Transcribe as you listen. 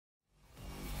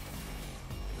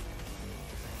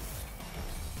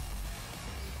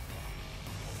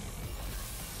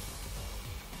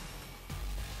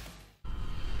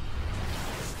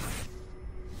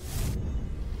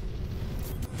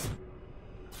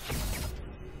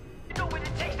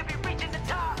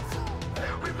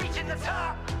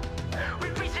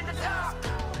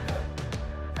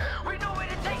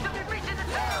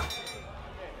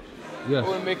Yes. I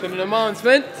want to make an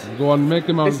announcement. Go on, make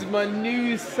him on. This is my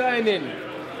new signing.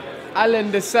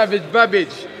 Alen the Savage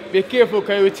Babic. Be careful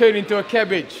because you're turning into a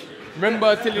cabbage. Remember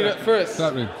I tell you that first.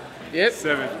 Exactly. Yep.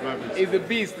 Savage Babic. He's the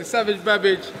beast, the Savage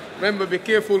Babic. Remember, be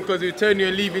careful because you turn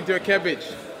your leave into a cabbage.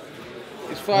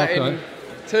 He's fighting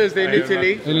Thursday in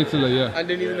Italy. In Italy, yeah. And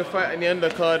then he's going to fight in the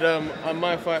undercard on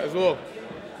my fight as well.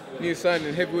 New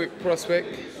signing, heavyweight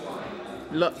prospect.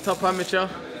 Top amateur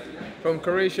from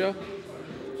Croatia.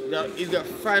 He's got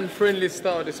fan-friendly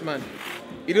style, this man.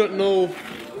 He don't know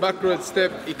backward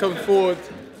step. He comes forward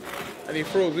and he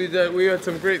throws. We had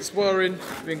some great sparring.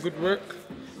 Been good work.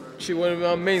 She's one of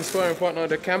my main sparring partner at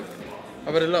the camp.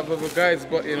 I've had a lot of other guys,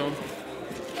 but you know,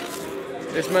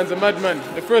 this man's a madman.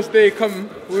 The first day he come,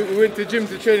 we went to gym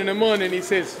to train in the morning. He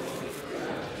says,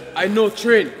 "I know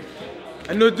train.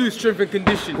 I know do strength and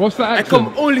condition. What's that accent? I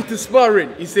come only to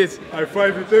sparring." He says, I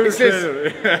fight with every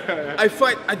trainer. I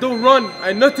fight, I don't run,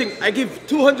 I nothing. I give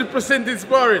 200% in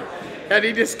sparring. And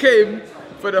he just came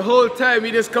for the whole time.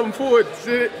 He just come forward.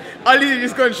 Ali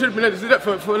just go and shoot me. Let's do that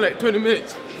for like 20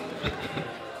 minutes.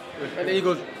 And then he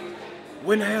goes,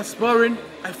 "When I have sparring,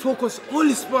 I focus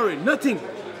only sparring, nothing.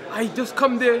 I just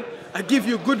come there, I give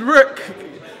you good work."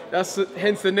 That's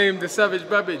hence the name, the Savage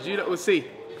Babic. You lot will see.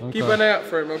 Okay. Keep an eye out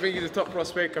for him. I think he's a top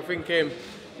prospect. I think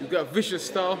he's got a vicious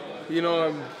style. You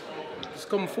know, just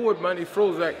come forward, man. He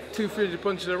throws like 200-300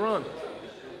 punches around.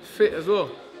 Fit as well.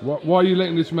 Why are you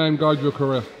letting this man guide your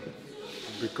career?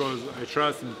 Because I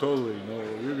trust him totally.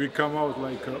 You know, we come out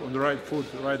like on the right foot,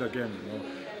 right again. You know,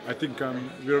 I think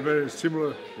we're very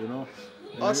similar. You know.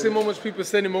 Ask him how much people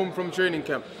send him home from training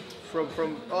camp.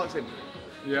 Ask him.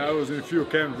 Yeah, I was in a few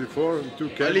camps before, in 2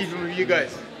 camps. I'll leave him with you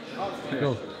guys.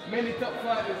 Go. Many top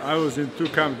fighters. I was in 2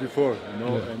 camps before, you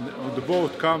know, and on the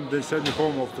both camp they send me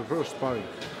home after the first sparring.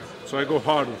 So I go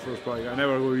hard on the first sparring. I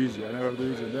never go easy. I never do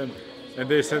easy. And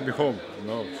they send me home, you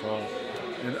know. So,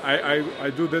 and I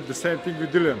do that the same thing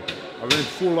with Dillian. I went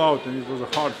full out, and it was a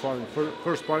hard sparring.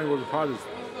 First sparring was the hardest,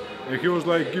 and he was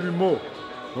like, "Give me more."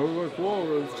 I was like,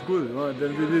 "Whoa, it's good," you know. And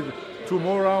then we did 2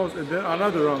 more rounds, and then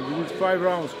another round. We did 5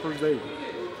 rounds per day.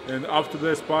 And after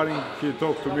that sparring, he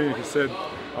talked to me. He said,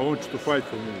 "I want you to fight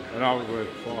for me." And I was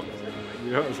like, "Fuck."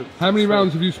 Yeah, how many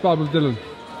rounds have you sparred with Dillian?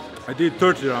 I did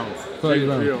 30 rounds. 30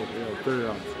 rounds. Yeah, 30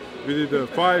 rounds. We did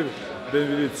 5, then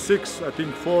we did 6, I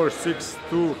think 4, 6,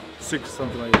 2, 6,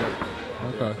 something like that.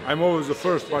 Okay. Yeah. I'm always the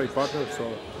first sparring partner, so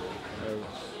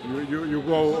you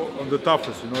go on the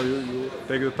toughest, you know, you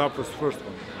take the toughest first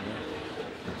one. You know.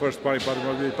 The first sparring partner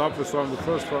will be the toughest one, the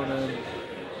first one, and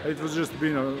it was just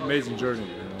been an amazing journey.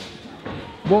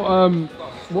 You know.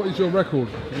 What is your record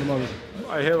at the moment?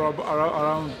 I have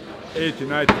around 80,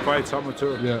 90 fights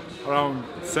amateur, around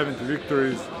 70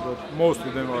 victories, but most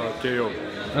of them are KO.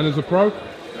 And as a pro?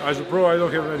 As a pro, I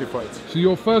don't have any fights. So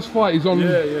your first fight is on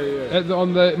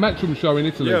on the Matchroom show in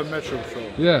Italy? Yeah, Matchroom show.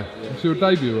 Yeah, it's your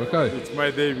debut, okay. It's my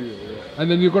debut, yeah. And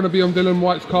then you're going to be on Dillian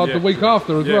Whyte's card the week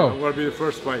after as well? Yeah, I'm going to be the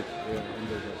first fight. Yeah,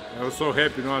 I was so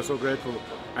happy, you know, I'm so grateful.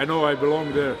 I know I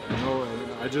belong there, you know,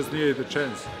 and I just needed a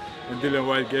chance. And Dillian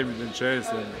Whyte gave me the chance,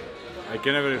 and I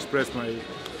can never express my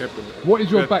happiness. What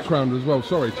is your background as well?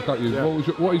 Sorry to cut you. Yeah.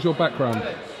 What is your background?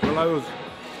 Well, I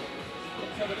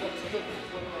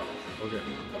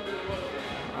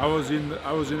was in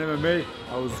MMA.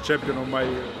 I was champion of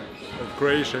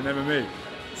Croatia in MMA.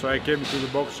 So I came to the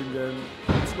boxing, and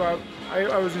it's about,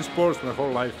 I was in sports my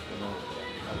whole life. You know.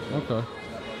 Okay.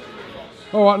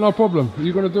 All right, no problem. Are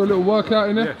you going to do a little workout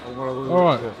in there? Yeah. All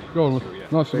right, go on.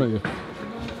 Nice to meet you.